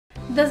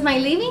Does my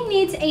living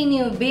need a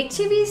new big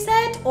TV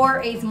set or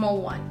a small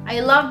one?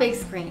 I love big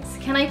screens.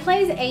 Can I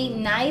place a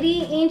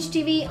 90-inch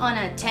TV on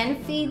a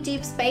 10 feet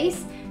deep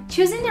space?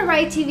 Choosing the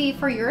right TV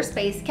for your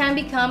space can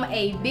become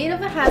a bit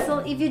of a hassle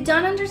if you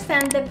don't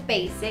understand the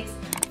basics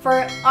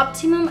for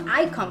optimum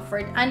eye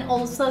comfort and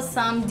also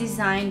some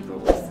design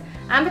rules.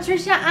 I'm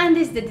Patricia and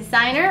this is The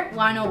Designer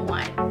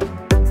 101.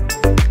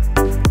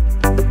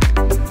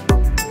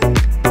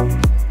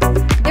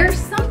 There's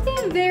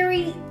something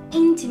very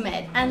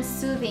intimate and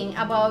soothing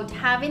about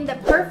having the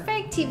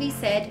perfect TV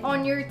set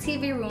on your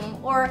TV room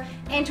or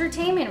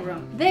entertainment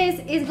room.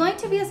 This is going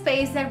to be a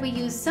space that we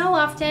use so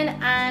often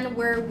and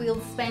where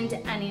we'll spend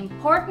an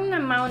important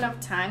amount of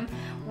time,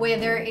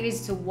 whether it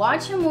is to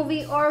watch a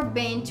movie or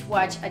binge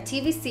watch a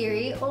TV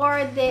series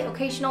or the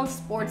occasional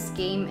sports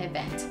game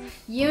event.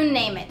 You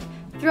name it.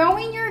 Throw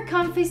in your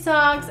comfy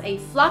socks, a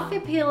fluffy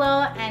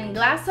pillow, and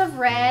glass of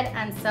red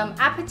and some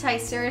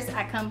appetizers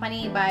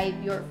accompanied by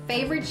your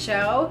favorite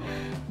show.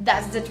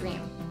 That's the dream.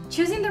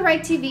 Choosing the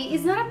right TV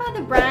is not about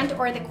the brand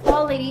or the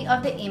quality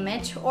of the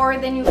image or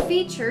the new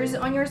features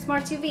on your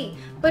smart TV,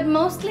 but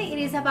mostly it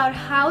is about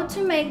how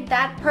to make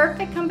that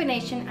perfect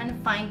combination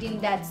and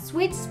finding that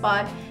sweet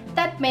spot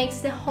that makes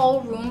the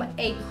whole room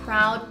a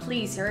crowd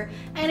pleaser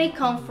and a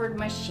comfort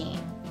machine.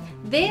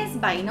 This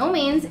by no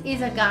means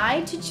is a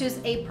guide to choose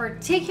a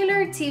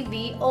particular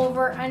TV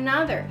over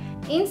another.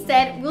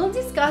 Instead, we'll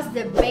discuss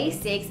the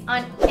basics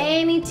on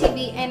any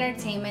TV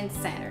entertainment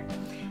center.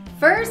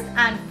 First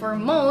and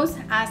foremost,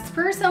 as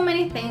per so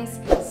many things,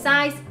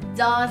 size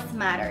does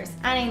matter.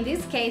 And in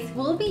this case,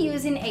 we'll be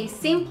using a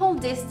simple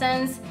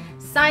distance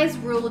size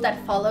rule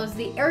that follows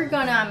the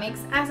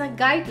ergonomics as a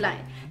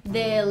guideline.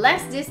 The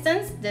less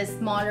distance, the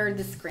smaller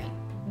the screen.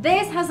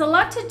 This has a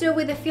lot to do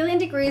with the feeling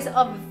degrees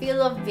of field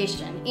of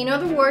vision. In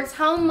other words,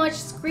 how much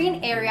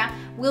screen area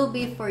will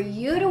be for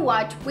you to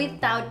watch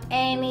without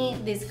any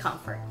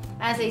discomfort.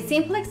 As a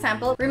simple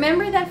example,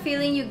 remember that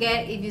feeling you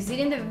get if you sit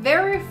in the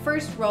very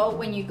first row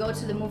when you go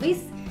to the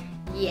movies?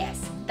 Yes,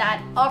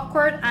 that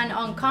awkward and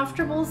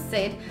uncomfortable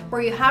sit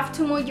where you have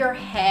to move your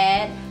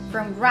head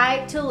from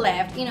right to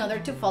left in order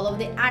to follow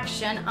the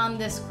action on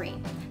the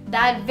screen.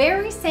 That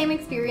very same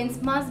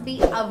experience must be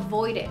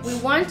avoided. We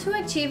want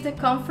to achieve the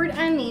comfort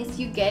and ease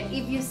you get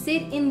if you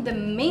sit in the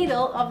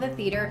middle of the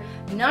theater,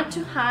 not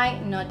too high,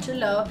 not too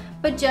low,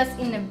 but just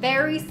in the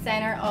very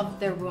center of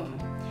the room.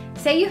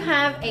 Say you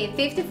have a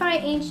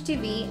 55-inch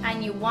TV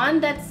and you want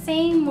that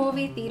same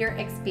movie theater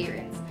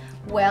experience.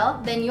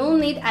 Well, then you'll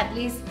need at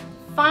least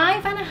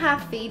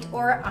 5.5 feet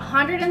or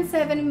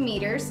 107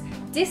 meters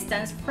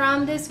distance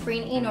from the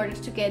screen in order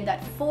to get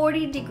that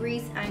 40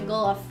 degrees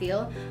angle of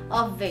field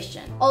of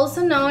vision,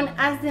 also known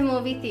as the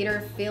movie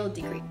theater field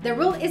degree. The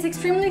rule is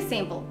extremely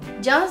simple.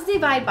 Just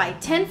divide by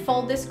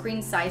 10-fold the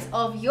screen size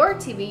of your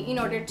TV in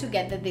order to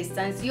get the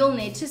distance you'll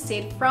need to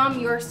sit from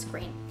your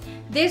screen.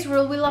 This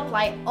rule will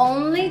apply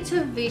only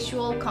to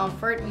visual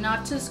comfort,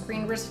 not to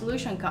screen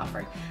resolution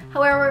comfort.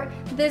 However,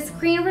 the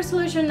screen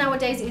resolution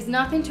nowadays is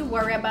nothing to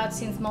worry about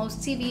since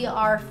most TV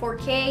are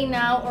 4K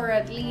now or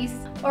at least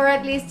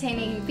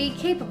 1080p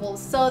capable,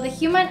 so the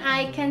human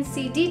eye can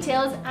see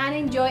details and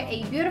enjoy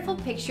a beautiful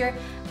picture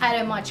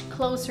at a much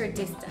closer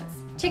distance.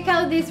 Check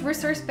out this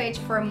resource page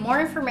for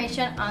more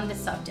information on the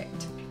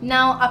subject.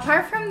 Now,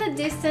 apart from the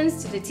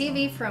distance to the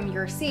TV from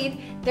your seat,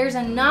 there's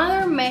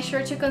another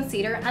measure to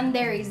consider, and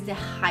there is the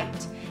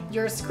height.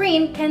 Your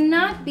screen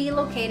cannot be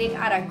located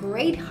at a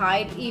great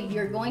height if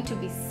you're going to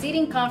be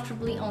sitting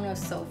comfortably on a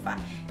sofa.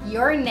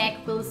 Your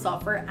neck will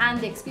suffer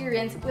and the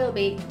experience will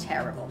be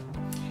terrible.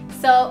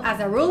 So,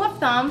 as a rule of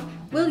thumb,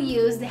 we'll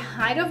use the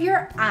height of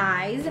your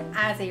eyes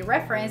as a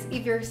reference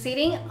if you're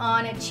sitting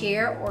on a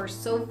chair or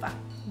sofa.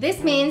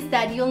 This means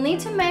that you'll need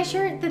to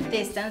measure the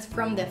distance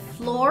from the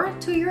floor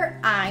to your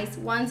eyes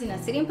once in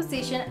a sitting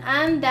position,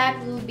 and that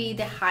will be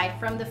the height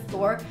from the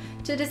floor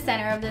to the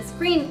center of the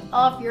screen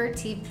of your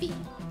TV.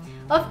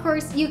 Of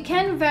course, you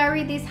can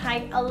vary this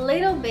height a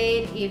little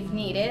bit if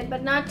needed,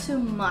 but not too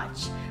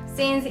much,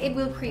 since it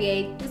will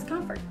create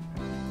discomfort.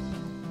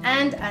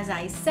 And as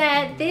I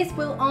said, this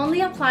will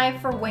only apply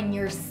for when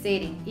you're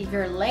sitting. If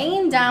you're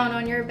laying down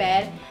on your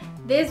bed,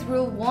 this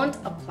rule won't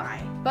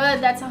apply, but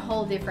that's a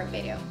whole different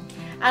video.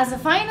 As a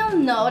final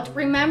note,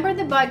 remember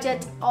the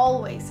budget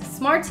always.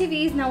 Smart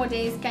TVs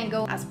nowadays can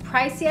go as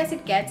pricey as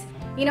it gets.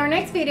 In our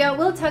next video,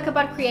 we'll talk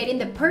about creating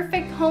the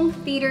perfect home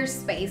theater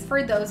space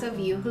for those of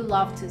you who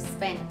love to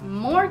spend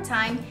more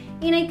time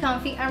in a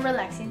comfy and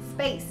relaxing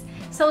space.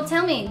 So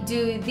tell me,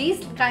 do these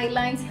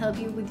guidelines help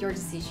you with your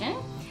decision?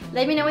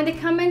 Let me know in the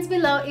comments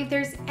below if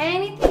there's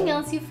anything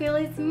else you feel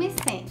is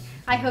missing.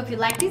 I hope you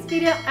liked this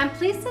video and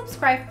please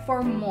subscribe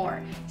for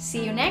more.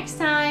 See you next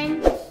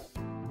time!